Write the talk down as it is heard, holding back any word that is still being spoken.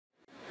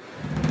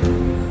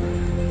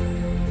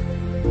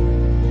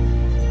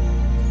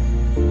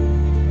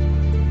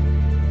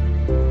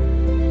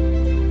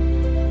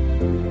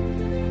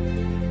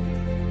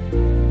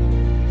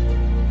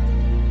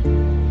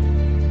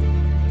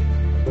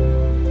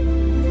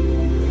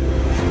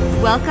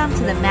Welcome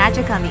to the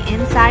Magic on the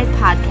Inside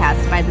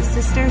podcast by the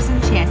Sisters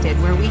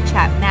Enchanted, where we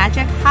chat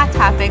magic, hot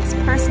topics,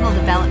 personal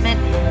development,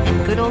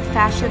 and good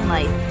old-fashioned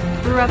life.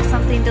 Brew up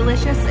something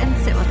delicious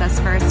and sit with us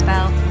for a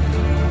spell.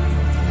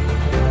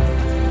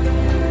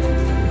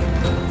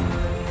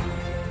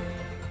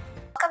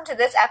 Welcome to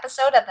this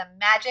episode of the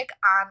Magic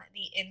on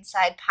the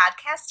Inside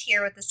podcast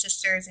here with the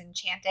Sisters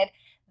Enchanted.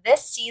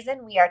 This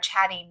season we are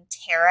chatting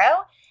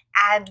tarot,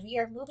 and we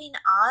are moving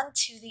on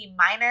to the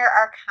minor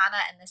arcana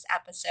in this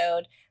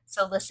episode.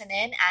 So listen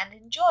in and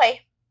enjoy.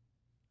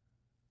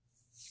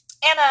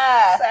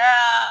 Anna!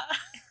 Sarah!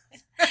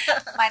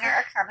 Minor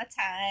arcana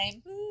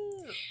time.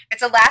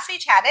 It's the last we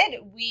chatted,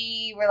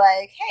 we were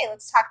like, hey,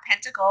 let's talk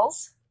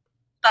pentacles.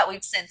 But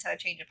we've since had a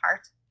change of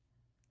heart.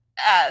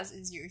 As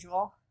is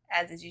usual.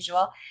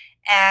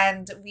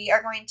 And we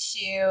are going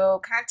to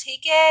kind of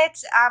take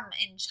it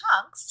in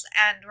chunks.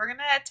 And we're going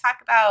to talk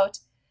about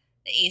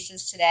the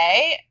aces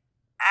today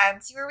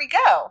and see where we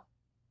go.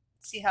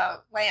 See how it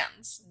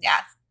lands.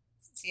 Yeah.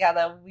 See how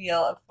the wheel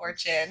of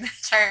fortune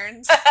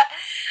turns.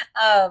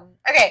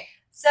 Okay,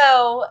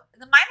 so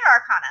the minor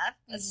arcana,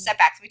 let's step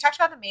back. So we talked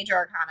about the major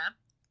arcana,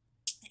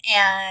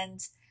 and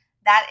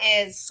that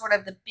is sort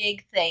of the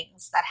big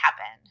things that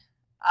happen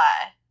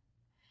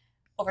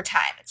over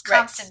time. It's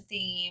constant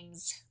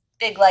themes,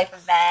 big life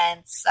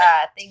events,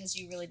 things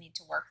you really need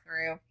to work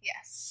through.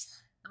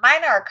 Yes. The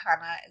minor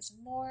arcana is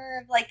more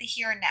of like the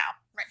here and now,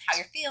 right? How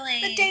you're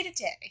feeling. The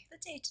day-to-day.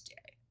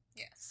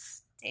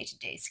 Yes.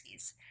 Day-to-day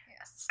skis.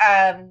 Yes.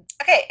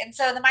 Okay, and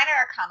so the minor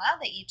arcana,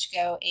 they each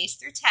go ace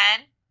through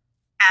 10,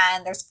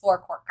 and there's 4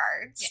 court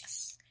cards.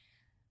 Yes.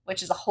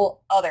 Which is a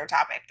whole other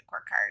topic, the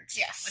court cards.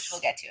 Yes. Which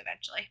we'll get to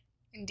eventually.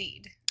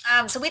 Indeed.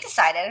 So we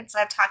decided,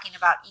 instead of talking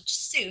about each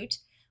suit,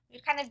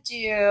 we'd kind of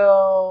do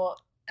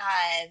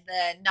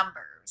the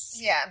numbers.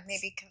 Yeah,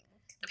 maybe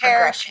the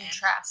progression.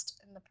 Contrast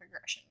in the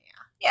progression,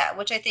 yeah. Yeah,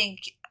 which I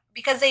think,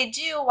 because they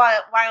do,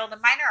 while the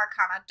minor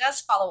arcana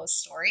does follow a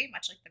story,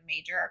 much like the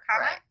major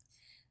arcana, right.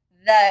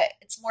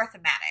 It's more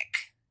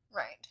thematic.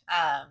 Right.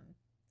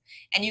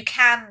 And you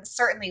can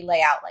certainly lay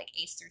out like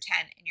ace through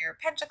 10 in your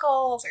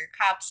pentacles or your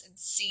cups and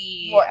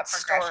see what a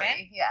progression.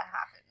 Story,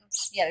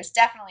 happens. Yeah, there's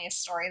definitely a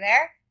story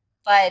there,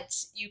 but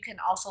you can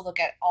also look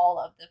at all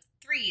of the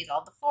 3s,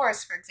 all the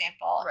 4s, for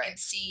example, right. and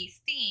see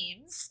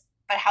themes,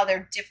 but how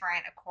they're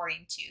different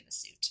according to the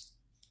suit.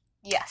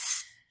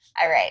 Yes.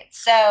 All right.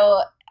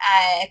 So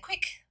a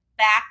quick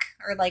back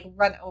or like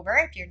run over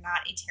if you're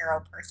not a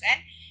tarot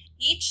person.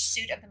 Each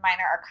suit of the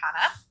minor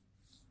arcana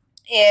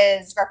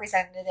is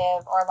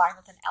representative or aligned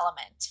with an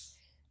element.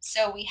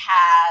 So we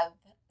have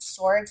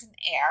swords and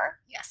air.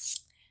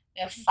 Yes.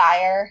 We have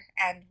fire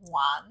and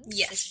wands.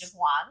 Yes. The suit of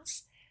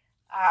wands.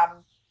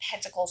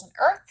 Pentacles and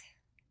earth.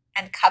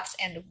 And cups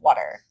and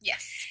water.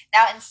 Yes.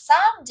 Now, in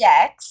some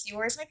decks,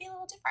 yours might be a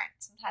little different.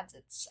 Sometimes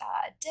it's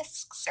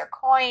discs or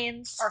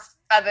coins. Or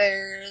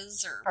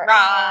feathers or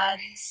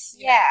rods.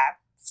 Yeah.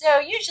 So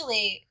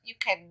usually you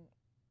can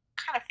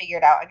kind of figure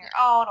it out on your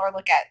own or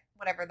look at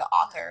whatever the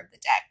author of the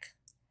deck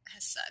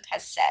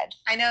has said.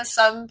 I know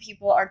some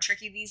people are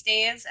tricky these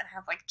days and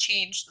have like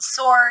changed the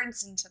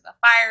swords into the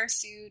fire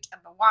suit and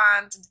the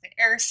wands into the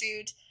air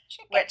suit,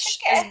 which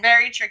is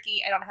very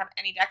tricky. I don't have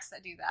any decks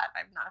that do that.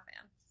 I'm not a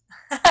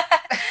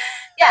fan.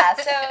 Yeah,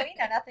 so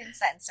nothing's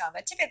set in stone,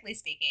 but typically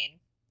speaking,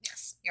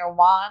 yes, your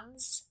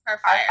wands are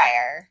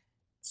fire,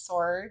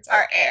 swords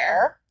are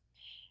air,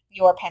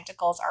 your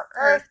pentacles are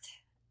earth,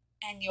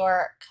 and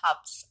your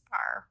cups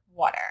are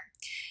water.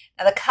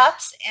 Now, the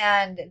cups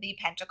and the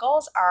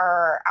pentacles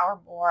are our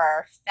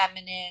more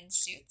feminine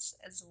suits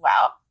as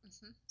well.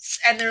 Mm-hmm.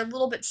 And they're a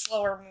little bit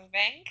slower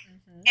moving.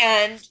 Mm-hmm.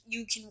 And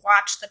you can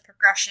watch the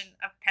progression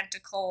of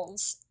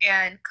pentacles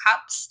and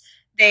cups.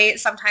 They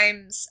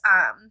sometimes,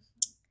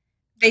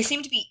 they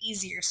seem to be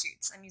easier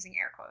suits. I'm using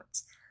air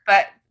quotes.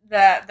 But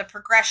the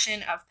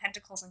progression of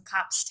pentacles and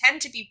cups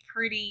tend to be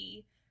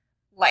pretty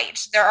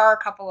light. There are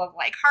a couple of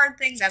like hard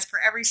things as per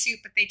every suit,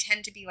 but they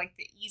tend to be like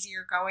the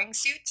easier going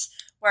suits,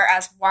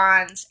 whereas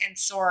wands and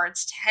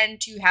swords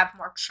tend to have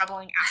more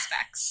troubling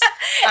aspects.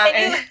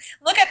 And you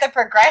look at the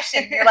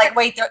progression, you're like,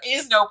 wait, there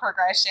is no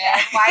progression.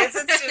 Why does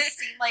it just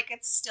seem like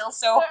it's still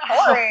so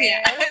horrid?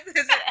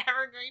 Is it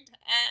ever going to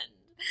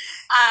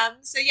end?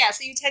 So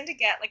you tend to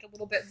get like a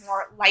little bit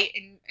more light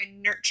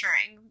and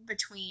nurturing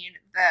between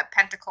the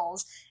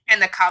pentacles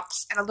and the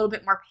cups, and a little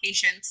bit more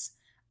patience.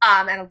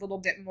 And a little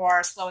bit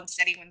more slow and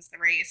steady wins the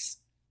race.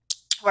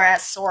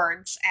 Whereas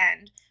swords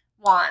and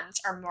wands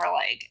are more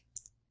like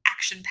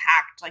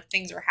action-packed, like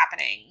things are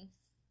happening.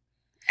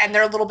 And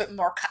they're a little bit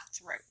more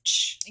cutthroat.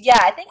 Yeah,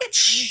 I think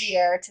it's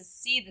easier to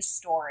see the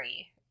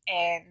story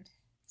in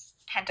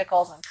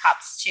pentacles and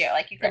cups too.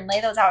 Like you can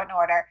lay those out in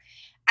order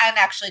and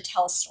actually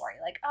tell a story.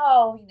 Like,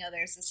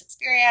 there's this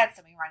experience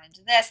and we run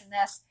into this and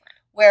this.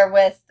 Where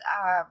with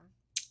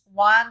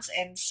wands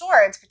and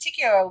swords,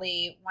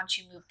 particularly once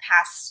you move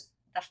past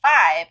the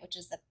 5, which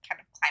is the kind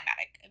of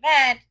climatic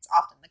event, it's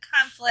often the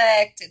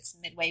conflict, it's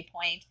midway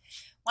point.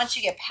 Once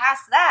you get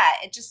past that,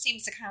 it just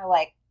seems to kind of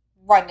like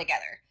run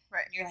together.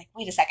 Right. And you're like,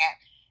 wait a second,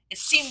 it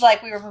seemed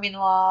like we were moving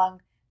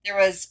along. There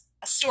was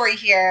a story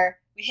here.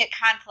 We hit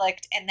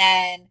conflict, and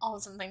then all of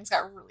a sudden things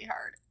got really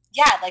hard.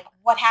 Yeah, like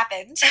what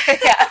happened?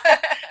 Yeah,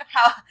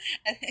 how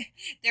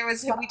there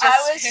was. I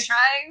was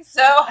trying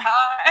so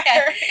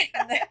hard,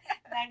 and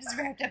I'm just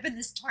wrapped up in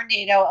this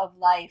tornado of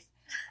life.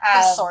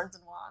 Swords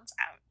and wands.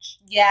 Ouch.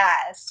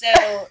 Yeah.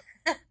 So.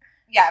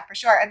 Yeah, for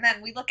sure. And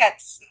then we look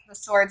at the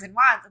swords and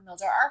wands, and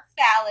those are our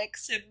phallic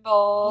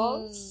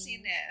symbols,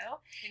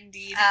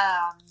 Indeed.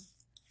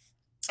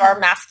 So our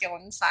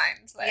masculine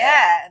signs there.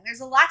 Yeah, and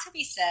there's a lot to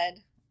be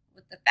said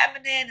with the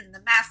feminine and the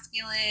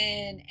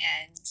masculine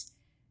and,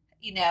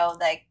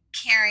 the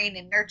caring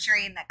and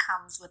nurturing that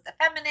comes with the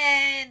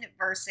feminine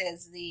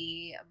versus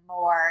the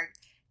more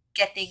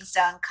get things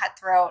done,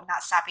 cutthroat,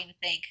 not stopping to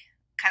think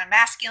kind of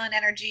masculine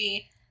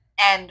energy.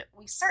 And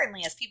we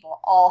certainly, as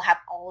people, all have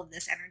all of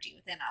this energy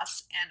within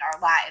us and our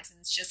lives. And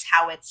it's just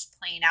how it's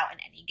playing out in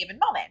any given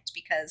moment.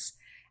 Because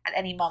at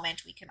any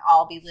moment, we can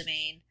all be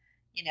living,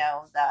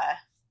 the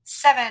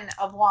 7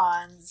 of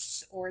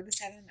Wands or the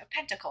 7 of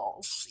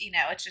Pentacles.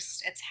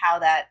 It's how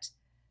that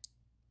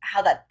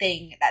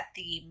theme,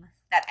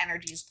 that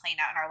energy is playing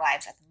out in our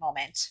lives at the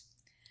moment.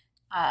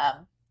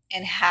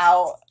 And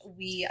how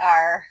we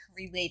are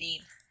relating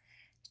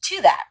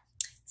to that.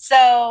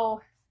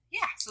 So...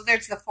 yeah, so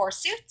there's the 4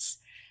 suits.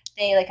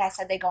 They, like I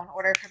said, they go in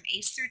order from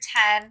ace through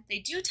 10. They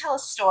do tell a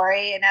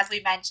story, and as we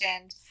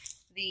mentioned,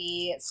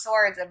 the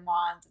swords and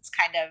wands, it's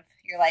kind of,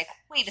 you're like,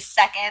 wait a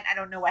second, I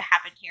don't know what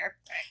happened here.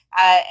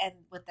 Right. And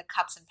with the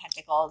cups and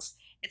pentacles,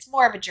 it's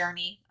more of a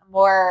journey,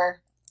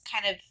 more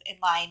kind of in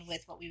line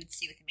with what we would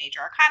see with the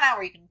major arcana,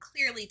 where you can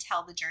clearly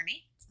tell the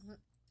journey.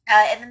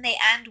 And then they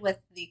end with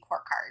the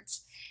court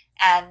cards,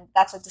 and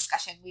that's a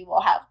discussion we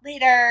will have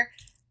later.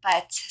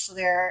 But so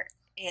there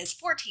is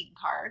 14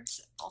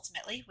 cards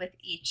ultimately with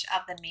each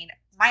of the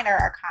minor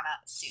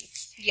arcana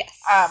suits. Yes.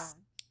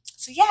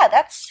 So yeah,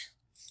 that's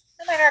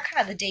the minor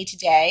arcana, the day to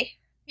day.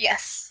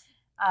 Yes.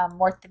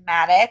 More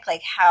thematic,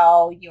 like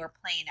how you're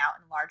playing out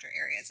in larger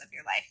areas of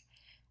your life.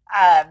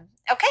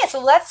 Okay,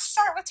 so let's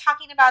start with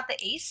talking about the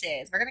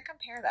aces. We're going to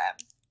compare them.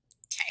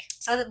 Okay.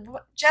 So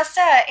just,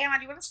 Anna,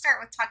 do you want to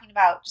start with talking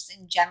about just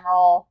in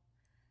general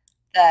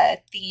the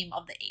theme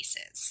of the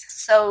aces?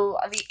 So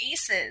the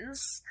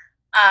aces,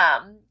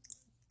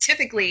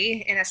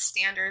 typically in a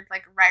standard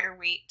like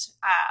Rider-Waite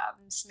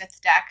Smith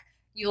deck,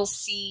 you'll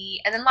see,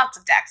 and then lots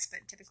of decks,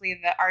 but typically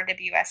the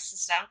RWS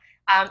system,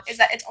 is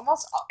that it's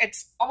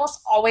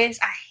almost always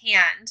a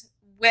hand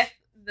with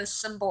the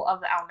symbol of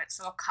the element.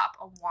 So a cup,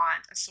 a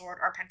wand, a sword,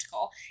 or a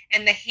pentacle.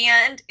 And the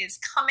hand is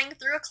coming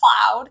through a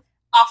cloud,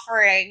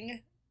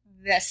 offering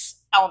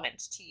this element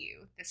to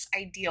you, this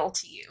ideal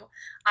to you.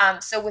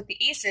 So with the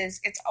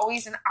aces, it's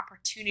always an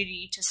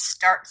opportunity to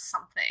start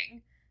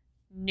something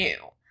new.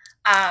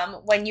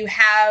 When you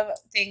have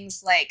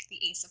things like the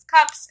Ace of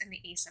Cups and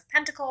the Ace of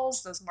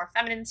Pentacles, those more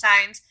feminine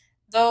signs,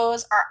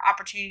 those are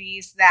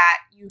opportunities that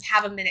you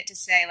have a minute to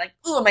say, like,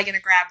 ooh, am I going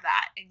to grab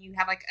that? And you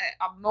have like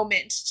a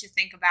moment to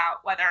think about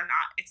whether or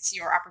not it's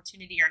your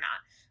opportunity or not.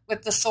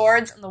 With the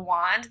swords and the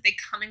wand, they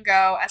come and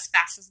go as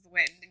fast as the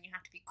wind, and you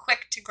have to be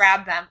quick to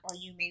grab them or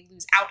you may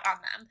lose out on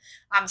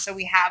them. So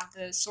we have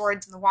the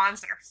swords and the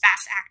wands that are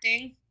fast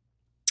acting,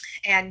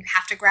 and you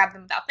have to grab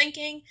them without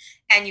thinking.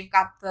 And you've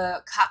got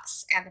the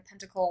cups and the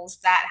pentacles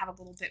that have a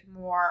little bit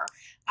more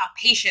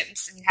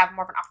patience, and you have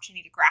more of an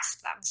opportunity to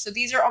grasp them. So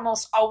these are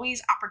almost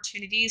always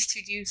opportunities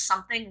to do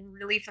something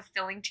really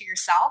fulfilling to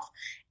yourself,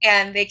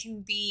 and they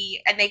can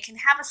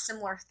have a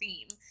similar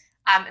theme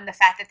in the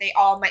fact that they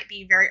all might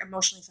be very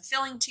emotionally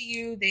fulfilling to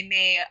you. They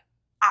may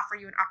offer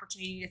you an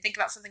opportunity to think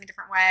about something a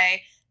different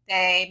way.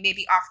 They may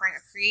be offering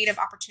a creative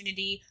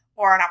opportunity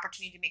or an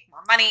opportunity to make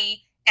more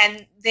money.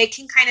 And they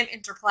can kind of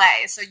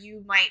interplay. So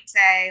you might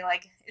say,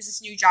 like, is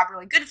this new job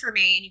really good for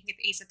me? And you can get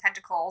the Ace of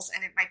Pentacles,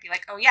 and it might be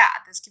like, oh yeah,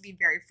 this could be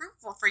very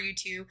fruitful for you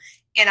too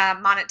in a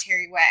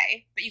monetary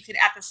way. But you could,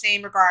 at the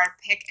same regard,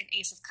 pick an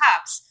Ace of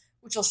Cups,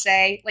 which will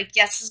say, like,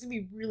 yes, this is going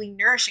to be really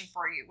nourishing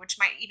for you, which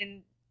might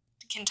even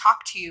can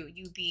talk to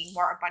you being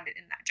more abundant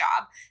in that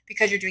job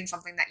because you're doing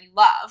something that you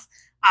love.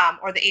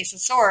 Or the Ace of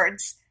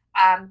Swords,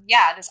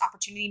 this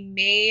opportunity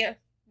may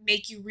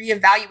make you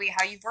reevaluate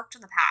how you've worked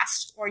in the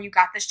past, or you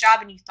got this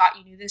job and you thought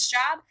you knew this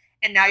job,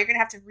 and now you're going to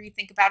have to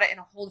rethink about it in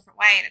a whole different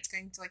way, and it's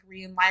going to like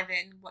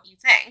re-enliven what you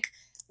think.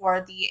 Or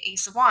the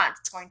Ace of Wands,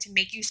 it's going to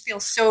make you feel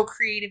so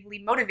creatively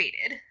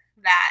motivated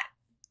that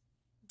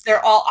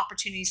they're all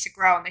opportunities to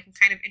grow, and they can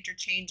kind of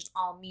interchange and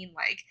all mean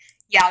like,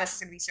 yeah, this is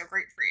going to be so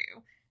great for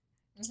you.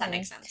 Does that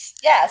make sense?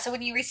 Yeah, so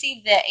when you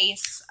receive the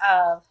Ace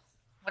of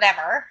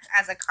whatever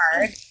as a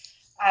card,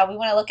 we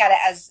want to look at it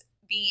as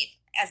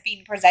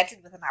being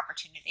presented with an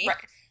opportunity.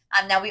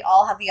 Right. Now we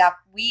all have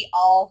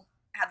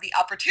the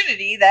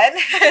opportunity then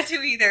to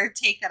either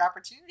take that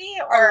opportunity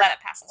or let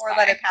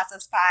it pass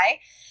us by.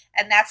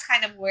 And that's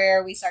kind of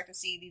where we start to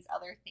see these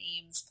other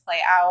themes play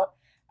out.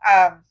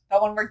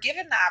 But when we're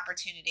given the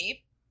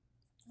opportunity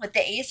with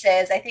the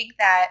aces, I think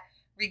that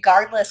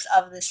regardless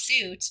of the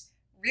suit,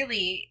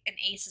 really an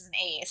ace is an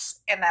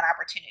ace in that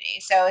opportunity.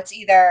 So it's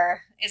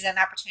either is it an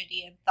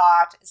opportunity in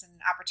thought, is it an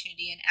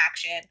opportunity in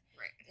action,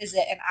 Right. is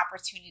it an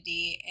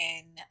opportunity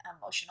in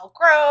emotional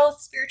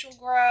growth, spiritual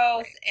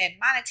growth, Right. and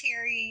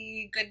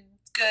monetary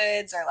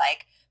goods, or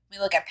like when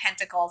we look at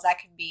pentacles, that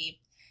can be,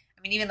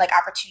 I mean, even like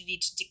opportunity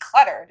to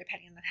declutter,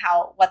 depending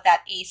on what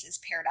that ace is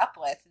paired up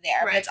with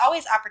there. Right. But it's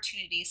always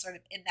opportunity sort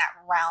of in that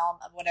realm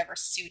of whatever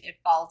suit it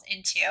falls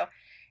into.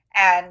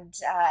 And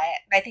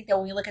I think that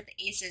when we look at the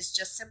aces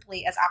just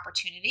simply as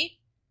opportunity,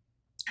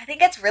 I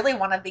think it's really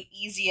one of the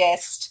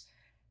easiest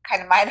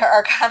kind of minor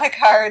arcana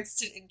cards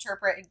to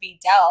interpret and be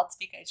dealt,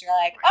 because you're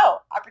like, Right.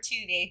 oh,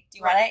 opportunity. Do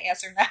you want it?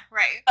 Yes or no?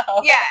 Right.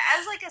 Oh. Yeah,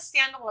 as like a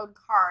standalone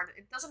card,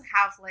 it doesn't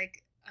have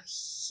like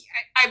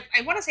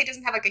I want to say it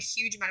doesn't have like a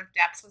huge amount of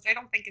depth, which I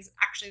don't think is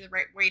actually the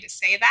right way to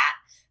say that.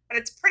 But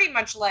it's pretty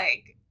much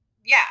like,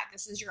 yeah,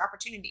 this is your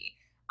opportunity.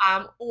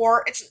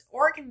 Or it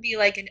can be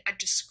like a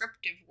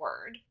descriptive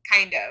word,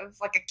 kind of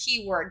like a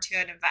keyword to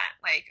an event,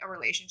 like a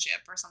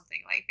relationship or something,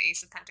 like the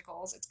Ace of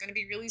Pentacles. It's going to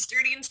be really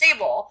sturdy and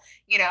stable,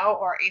 you know,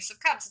 or Ace of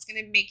Cups. It's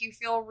going to make you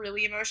feel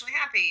really emotionally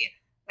happy.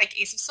 Like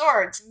Ace of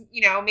Swords,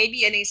 you know,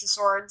 maybe an Ace of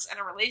Swords and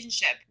a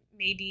relationship.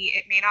 Maybe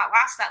it may not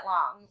last that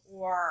long,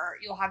 or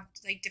you'll have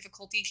like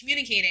difficulty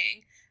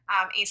communicating.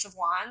 Ace of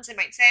Wands, it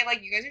might say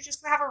like you guys are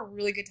just gonna have a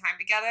really good time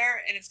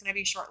together, and it's gonna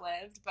be short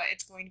lived, but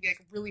it's going to be like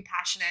really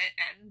passionate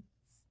and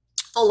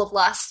full of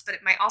lust. But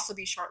it might also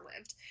be short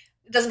lived.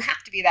 It doesn't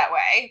have to be that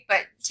way,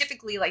 but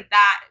typically like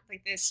that,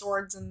 like the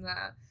swords and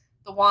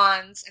the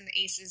wands and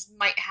the aces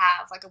might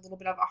have like a little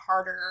bit of a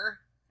harder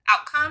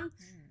outcome,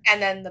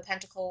 and then the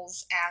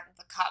pentacles and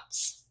the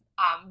cups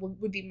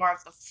would be more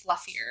of the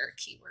fluffier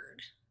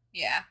keyword.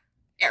 Yeah.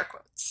 Air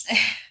quotes.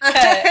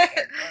 Air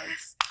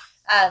quotes.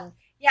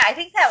 Yeah, I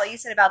think that what you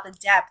said about the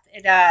depth,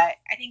 I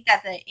think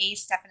that the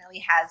ace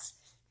definitely has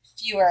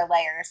fewer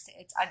layers to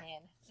its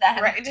onion than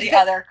the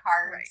other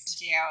cards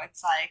do.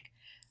 It's like,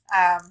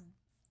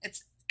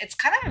 it's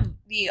kind of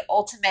the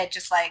ultimate,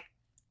 just like,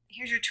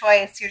 here's your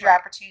choice, here's your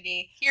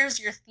opportunity, here's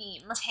your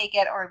theme, take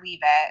it or leave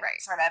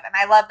it, sort of. And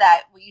I love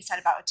that what you said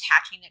about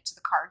attaching it to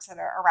the cards that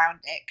are around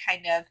it,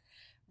 kind of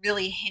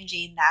really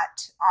hinging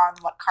that on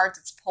what cards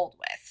it's pulled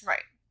with.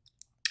 Right.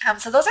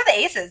 So those are the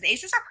aces. The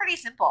aces are pretty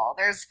simple.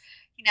 There's,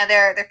 you know,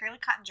 they're fairly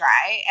cut and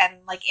dry. And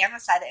like Anna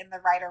said, in the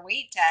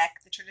Rider-Waite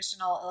deck, the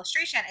traditional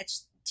illustration,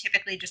 it's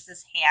typically just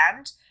this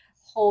hand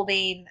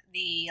holding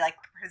the, like,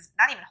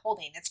 not even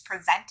holding, it's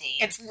presenting.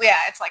 It's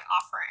like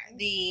offering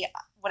the,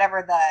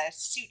 whatever the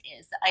suit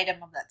is, the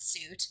item of that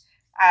suit,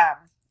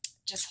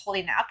 just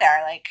holding it out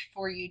there, like,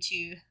 for you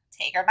to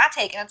take or not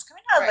take. And it's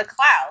coming out of the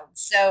clouds.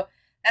 So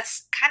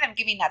that's kind of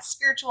giving that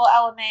spiritual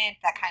element,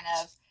 that kind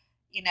of,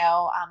 you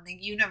know, the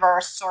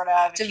universe sort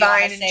of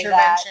divine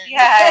intervention.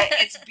 Yeah,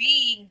 it's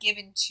being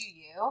given to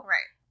you.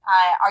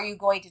 Right. Are you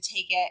going to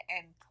take it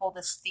and pull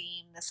this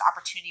theme, this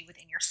opportunity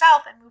within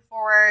yourself and move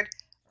forward,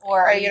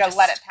 or are you going to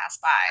let it pass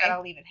by? Going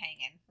to leave it hanging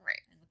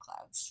in the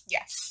clouds?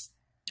 Yes.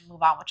 And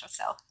move on with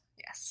yourself.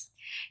 Yes.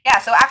 Yeah.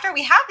 So after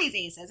we have these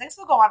aces, I guess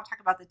we'll go on and talk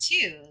about the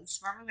twos.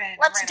 We're moving.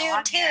 Let's do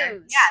twos.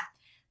 Here. Yeah.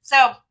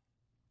 So.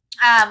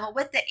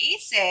 With the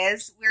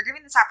aces, we're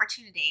given this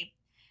opportunity.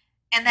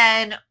 And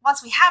then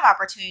once we have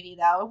opportunity,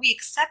 though, we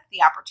accept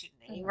the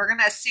opportunity. Mm-hmm. We're going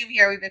to assume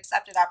here we've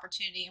accepted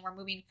opportunity and we're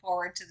moving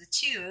forward to the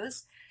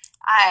twos.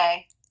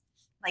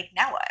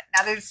 Now what?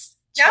 Now it's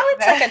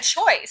like a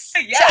choice.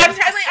 Yeah,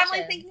 so I'm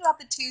like thinking about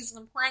the twos and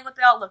I'm playing what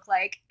they all look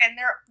like. And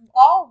they're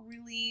all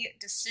really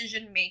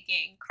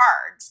decision-making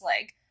cards.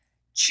 Like,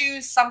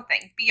 choose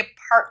something, be a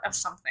part of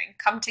something,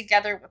 come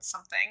together with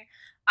something.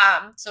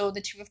 So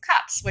the Two of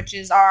Cups, which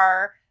is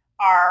our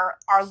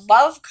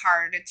love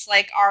card. It's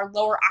like our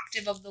lower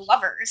octave of the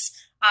lovers,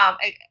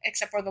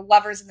 except for the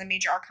lovers in the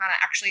major arcana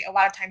actually a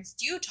lot of times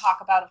do talk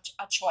about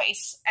a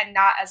choice and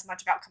not as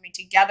much about coming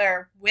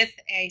together with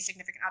a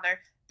significant other.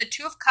 The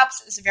Two of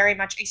Cups is very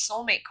much a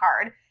soulmate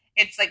card.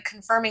 It's like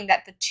confirming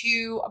that the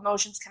two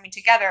emotions coming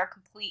together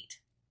complete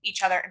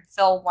each other and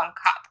fill one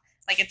cup.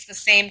 Like, it's the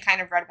same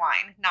kind of red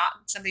wine, not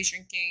somebody's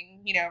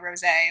drinking, you know,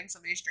 rosé and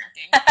somebody's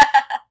drinking,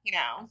 you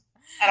know,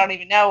 I don't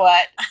even know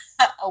what.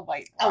 A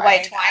white wine. A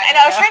white wine. I know.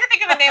 I was trying to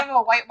think of the name of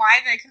a white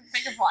wine, and I couldn't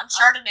think of one.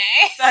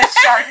 Chardonnay.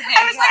 Chardonnay.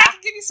 I was like, I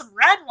can give you some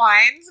red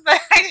wines, but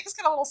I just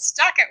got a little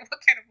stuck at what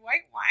kind of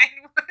white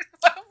wine.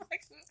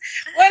 Like,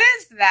 what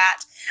is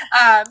that?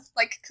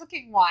 Like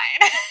cooking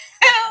wine.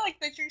 Like,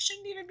 that you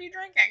shouldn't even be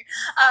drinking.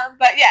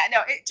 But yeah,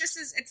 no, it just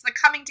is. It's the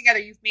coming together.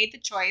 You've made the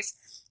choice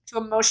to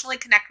emotionally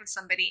connect with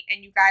somebody,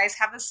 and you guys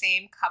have the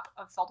same cup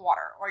of filled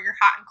water, or you're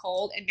hot and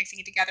cold, and mixing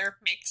it together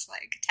makes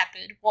like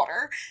tepid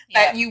water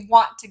that you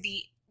want to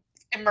be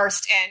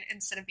immersed in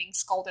instead of being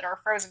scalded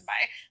or frozen by.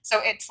 So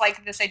it's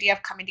like this idea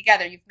of coming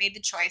together. You've made the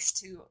choice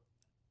to,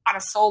 on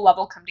a soul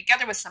level, come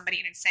together with somebody,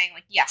 and it's saying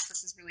like, yes,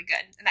 this is really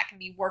good. And that can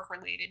be work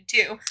related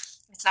too.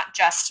 It's not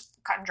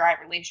just cut and dry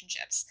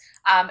relationships.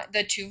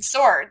 The Two of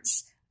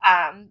Swords,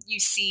 you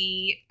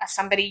see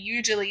somebody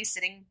usually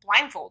sitting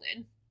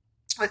blindfolded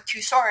with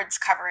two swords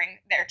covering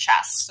their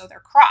chest, so they're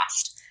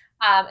crossed.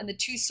 And the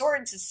Two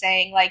Swords is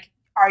saying, like,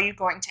 are you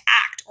going to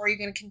act? act, or are you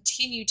going to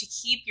continue to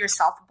keep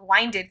yourself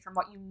blinded from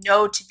what you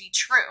know to be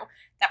true?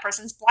 That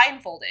person's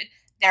blindfolded.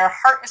 Their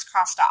heart is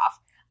crossed off,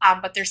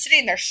 but they're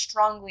sitting there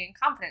strongly and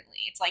confidently.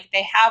 It's like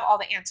they have all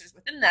the answers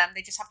within them.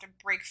 They just have to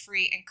break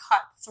free and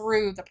cut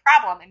through the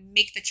problem and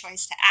make the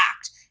choice to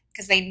act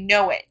because they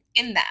know it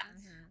in them.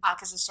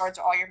 Because the swords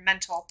are all your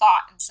mental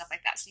thought and stuff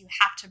like that. So you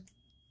have to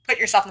put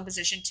yourself in a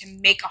position to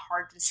make a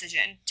hard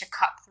decision, to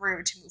cut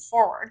through, to move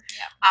forward.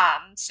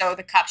 So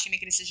the cups, you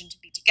make a decision to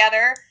be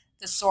together.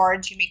 The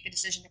swords, you make the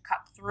decision to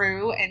cut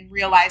through and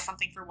realize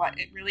something for what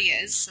it really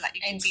is, so that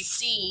you can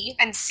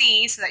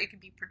see, so that you can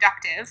be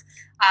productive.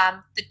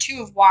 The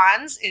Two of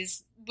Wands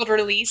is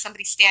literally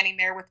somebody standing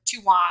there with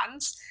two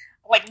wands,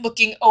 like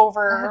looking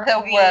over the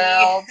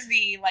world,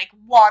 the like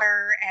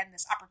water and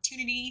this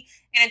opportunity.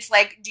 And it's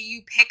like, do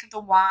you pick the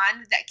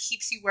wand that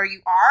keeps you where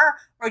you are,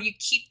 or do you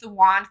keep the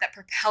wand that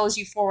propels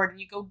you forward and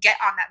you go get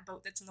on that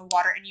boat that's in the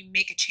water and you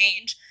make a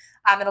change?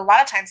 And a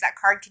lot of times that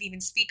card can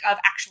even speak of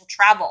actual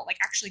travel, like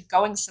actually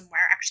going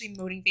somewhere, actually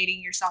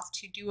motivating yourself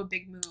to do a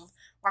big move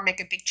or make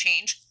a big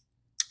change.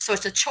 So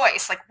it's a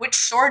choice, like which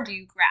sword do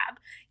you grab?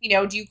 You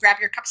know, do you grab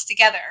your cups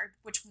together?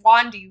 Which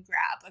wand do you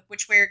grab? Like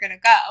which way you're going to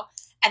go?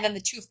 And then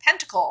the Two of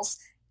Pentacles,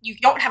 you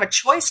don't have a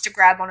choice to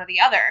grab one or the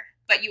other,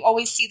 but you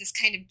always see this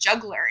kind of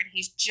juggler, and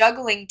he's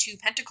juggling two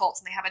pentacles,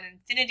 and they have an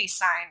infinity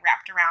sign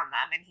wrapped around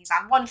them, and he's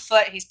on one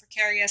foot, he's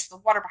precarious, the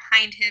water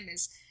behind him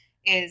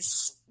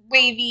is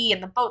wavy,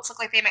 and the boats look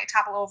like they might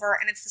topple over,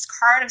 and it's this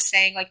card of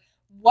saying, like,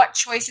 what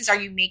choices are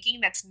you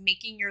making that's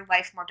making your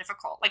life more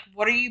difficult? Like,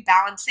 what are you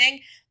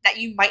balancing that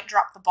you might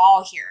drop the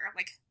ball here?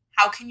 Like,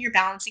 how can your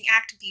balancing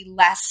act be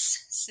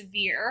less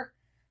severe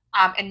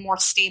and more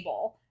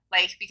stable?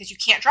 Like, because you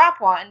can't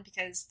drop one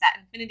because that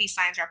infinity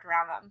sign's wrapped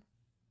around them.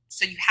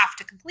 So you have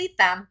to complete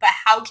them, but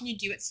how can you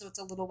do it so it's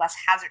a little less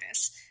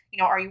hazardous? You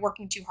know, are you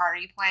working too hard?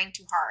 Are you playing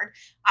too hard?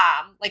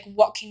 Like,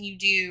 what can you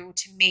do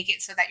to make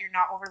it so that you're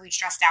not overly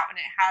stressed out and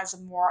it has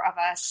more of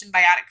a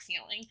symbiotic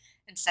feeling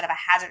instead of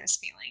a hazardous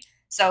feeling?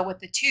 So with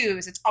the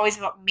twos, it's always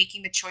about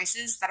making the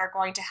choices that are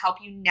going to help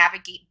you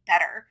navigate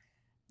better.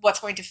 What's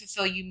going to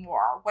fulfill you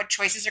more? What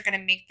choices are going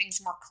to make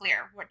things more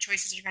clear? What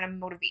choices are going to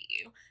motivate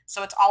you?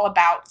 So it's all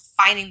about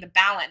finding the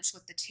balance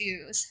with the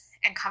twos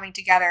and coming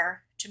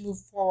together to move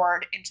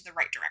forward into the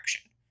right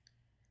direction.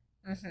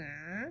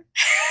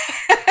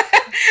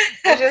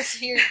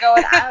 You're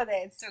going out of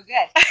it. It's so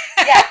good.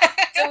 Yeah.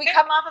 So we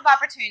come off of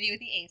opportunity with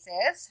the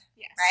aces,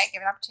 right?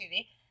 Give an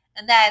opportunity.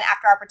 And then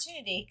after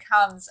opportunity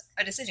comes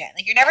a decision.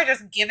 Like, you're never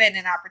just given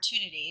an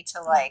opportunity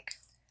to, like,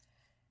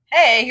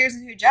 hey, here's a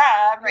new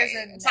job. Right.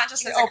 It's not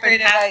just an open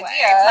idea.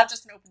 It's not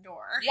just an open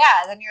door.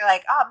 Yeah. Then you're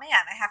like, oh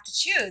man, I have to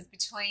choose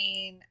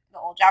between the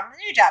old job and the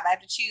new job. I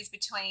have to choose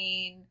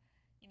between,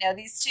 you know,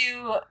 these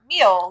two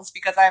meals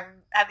because I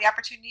have the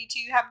opportunity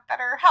to have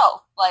better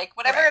health. Like,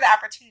 whatever the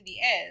opportunity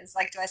is,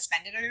 like, do I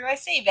spend it or do I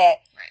save it?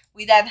 Right.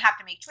 We then have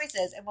to make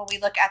choices. And when we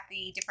look at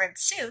the different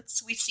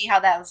suits, we see how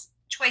those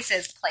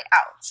choices play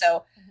out.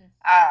 So,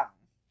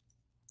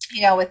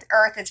 you know, with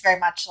Earth, it's very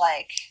much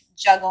like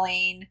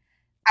juggling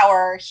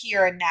our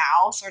here and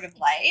now sort of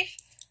life.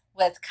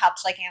 With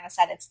Cups, like Anna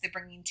said, it's the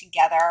bringing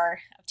together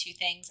of two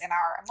things in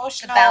our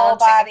emotional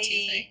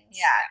body.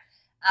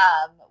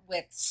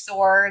 With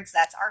Swords,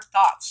 that's our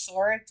thoughts.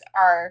 Swords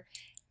are,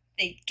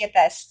 they get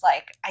this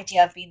like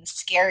idea of being the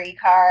scary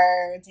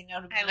cards. You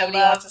know, nobody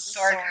wants a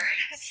sword card.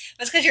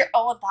 It's because your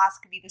own thoughts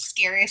could be the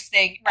scariest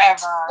thing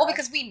ever. Well,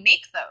 because we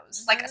make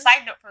those. Like, a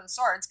side note for the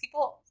swords,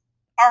 people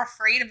are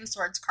afraid of the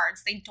swords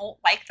cards. They don't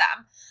like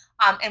them.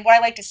 And what I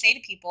like to say to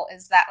people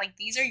is that, like,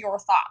 these are your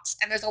thoughts.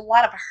 And there's a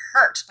lot of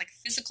hurt, like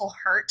physical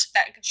hurt,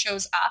 that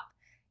shows up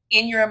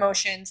in your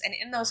emotions and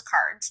in those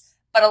cards.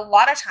 But a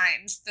lot of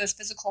times, those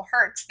physical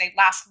hurts, they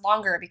last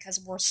longer because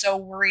we're so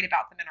worried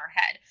about them in our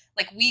head.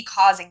 Like, we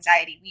cause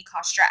anxiety, we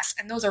cause stress.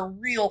 And those are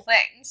real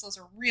things. Those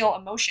are real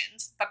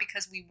emotions. But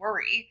because we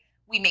worry,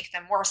 we make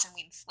them worse and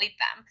we inflate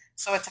them.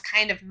 So it's a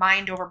kind of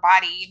mind over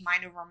body,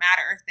 mind over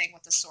matter thing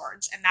with the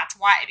swords. And that's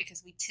why,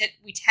 because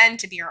we tend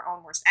to be our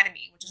own worst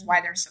enemy, which is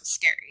why they're so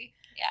scary.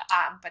 Yeah.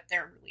 But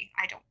they're really,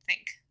 I don't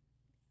think,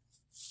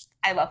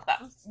 I love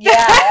them.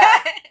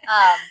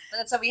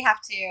 But so we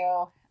have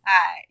to,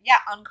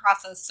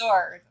 uncross those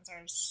swords and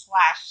sort of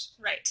slash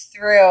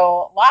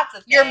through lots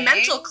of things. Your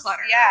mental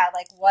clutter. Yeah,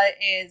 like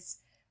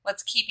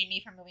what's keeping me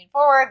from moving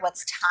forward?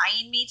 What's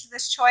tying me to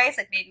this choice?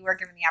 Like, maybe we're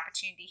given the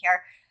opportunity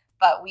here,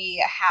 but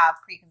we have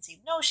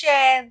preconceived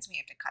notions. We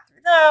have to cut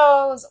through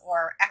those,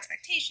 or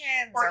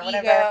expectations, or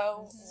whatever.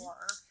 Ego,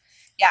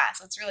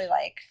 so it's really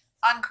like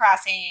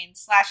uncrossing,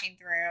 slashing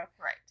through.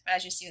 Right. But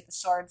as you see with the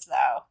swords,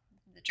 though,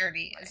 the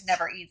journey is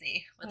never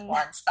easy with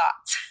one's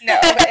thoughts. No,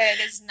 it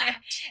is not.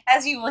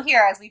 As you will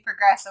hear as we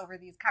progress over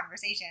these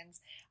conversations.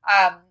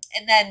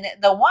 And then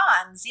the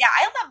wands,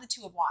 I love the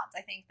Two of Wands.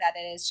 I think that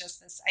it is just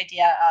this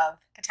idea of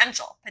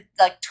potential,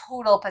 like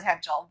total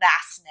potential,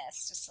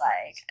 vastness, just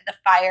like the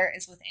fire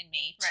is within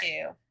me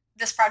to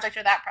this project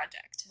or that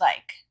project.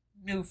 Like,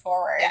 move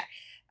forward. Yeah.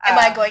 Am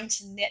I going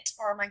to knit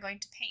or am I going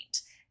to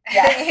paint?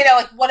 Yeah. You know,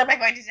 like, what am I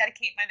going to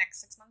dedicate my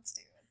next 6 months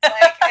to?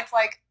 It's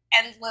like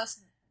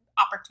endless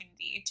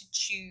opportunity to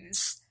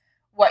choose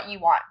what you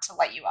want to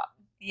light you up.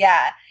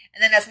 Yeah.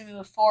 And then as we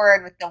move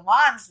forward with the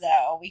wands,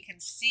 though, we can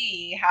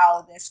see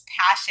how this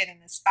passion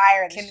and this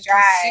fire, this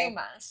drive consume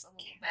us a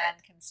little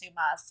bit. Consume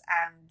us.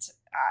 And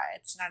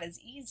it's not as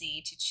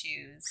easy to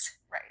choose.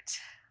 Right.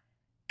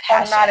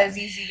 Passion. Or not as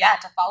easy,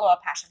 to follow a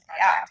passion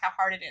project. How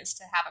hard it is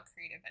to have a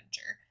creative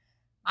venture.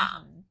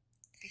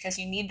 Because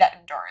you need that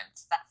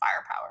endurance, that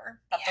firepower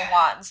that the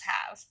wands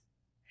have.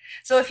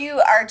 So if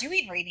you are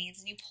doing readings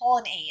and you pull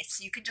an ace,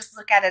 you can just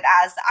look at it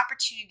as the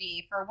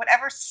opportunity for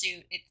whatever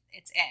suit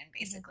it's in,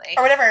 basically.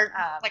 Or whatever,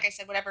 like I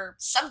said, whatever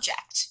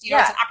subject. You know,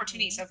 it's an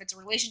opportunity. So if it's a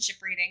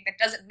relationship reading, that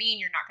doesn't mean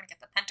you're not going to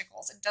get the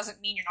pentacles. It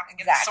doesn't mean you're not going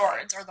to get the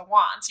swords or the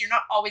wands. You're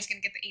not always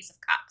going to get the ace of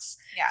cups.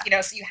 Yeah. You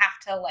know, so you have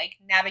to, like,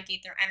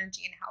 navigate their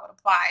energy and how it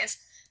applies.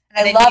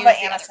 And I love what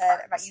Anna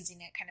said about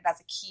using it kind of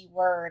as a key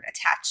word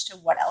attached to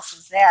what else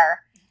is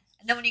there.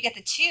 And then when you get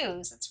the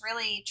twos, it's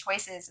really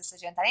choices,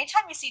 decisions.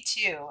 Anytime you see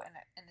two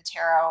in the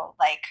tarot,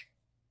 like,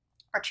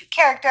 or two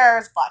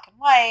characters, black and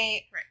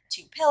white,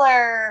 two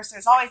pillars,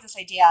 there's always this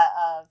idea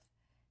of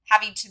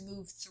having to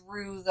move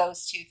through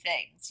those two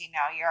things. You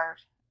know,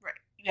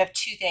 you have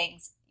two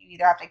things. You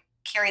either have to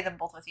carry them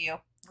both with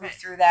you, move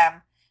through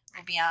them,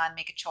 move beyond,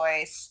 make a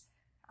choice,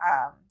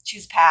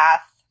 choose a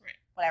path,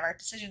 whatever,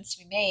 decisions to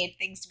be made,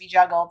 things to be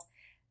juggled.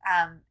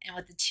 And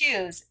with the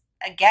twos,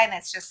 again,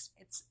 it's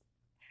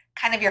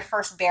kind of your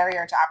first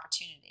barrier to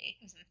opportunity.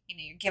 You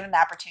know, you're given the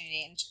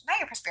opportunity, and not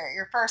your first barrier,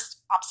 your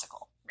first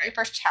obstacle, your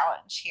first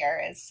challenge here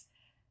is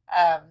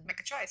make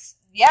a choice.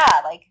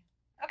 Yeah, like,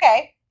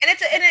 okay, and it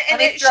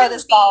throw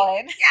this ball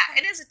in. Yeah,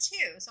 it is a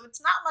 2, so it's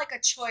not like a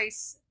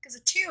choice, because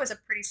a 2 is a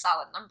pretty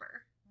solid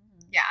number.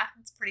 Yeah,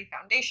 it's pretty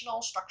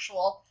foundational,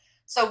 structural.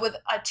 So with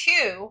a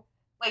 2,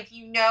 like,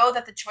 you know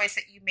that the choice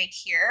that you make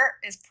here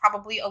is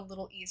probably a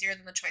little easier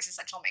than the choices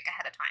that you'll make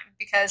ahead of time.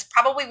 Because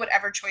probably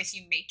whatever choice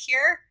you make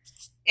here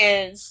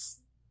is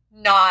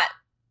not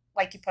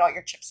like you put all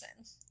your chips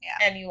in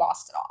and you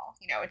lost it all.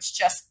 You know, it's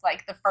just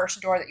like the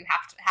first door that you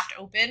have to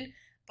open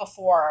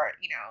before,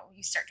 you know,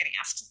 you start getting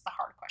asked the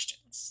hard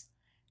questions.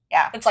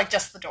 Yeah. It's like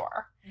just the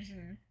door.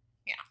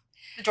 Yeah.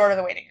 The door to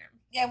the waiting room.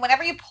 Yeah,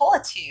 whenever you pull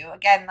a 2,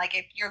 again, like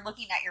if you're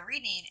looking at your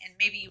reading and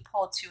maybe you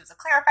pull a 2 as a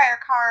clarifier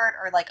card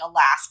or like a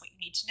last what you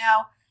need to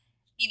know,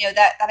 you know,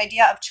 that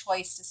idea of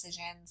choice,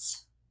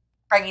 decisions,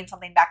 bringing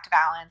something back to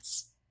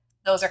balance,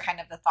 those are kind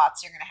of the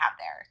thoughts you're going to have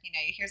there. You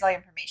know, here's all the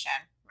information,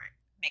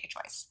 make a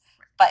choice.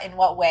 But in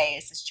what way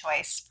is this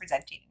choice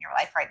presenting in your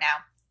life right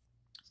now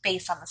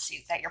based on the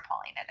suit that you're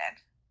pulling it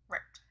in? Right.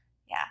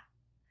 Yeah.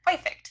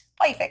 Perfect.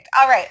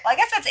 All right. Well, I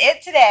guess that's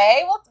it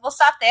today. We'll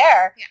stop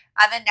there. Yeah.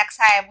 And then next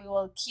time we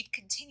will keep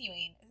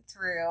continuing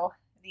through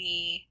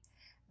the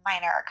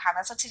minor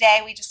arcana. So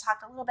today we just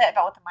talked a little bit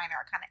about what the minor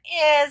arcana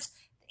is,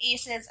 the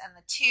aces and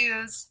the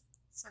 2s.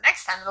 So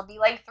next time it'll be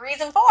like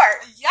 3s and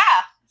 4s.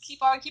 Yeah.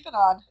 Keep on keeping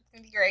on. It's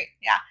going to be great.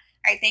 Yeah.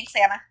 All right. Thanks,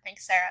 Anna.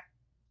 Thanks, Sarah.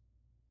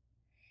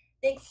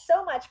 Thanks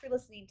so much for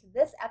listening to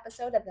this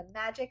episode of the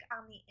Magic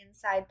on the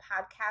Inside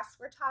podcast.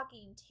 We're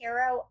talking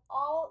tarot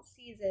all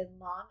season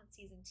long in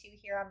season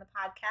 2 here on the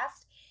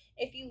podcast.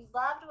 If you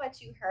loved what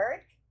you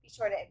heard, be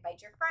sure to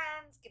invite your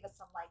friends, give us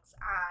some likes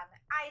on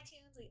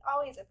iTunes. We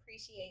always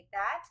appreciate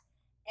that.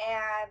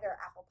 And there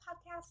are Apple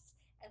Podcasts.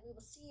 And we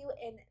will see you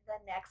in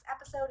the next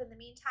episode. In the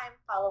meantime,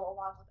 follow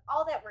along with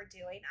all that we're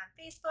doing on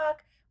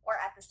Facebook or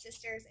at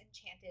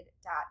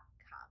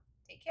thesistersenchanted.com.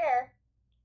 Take care.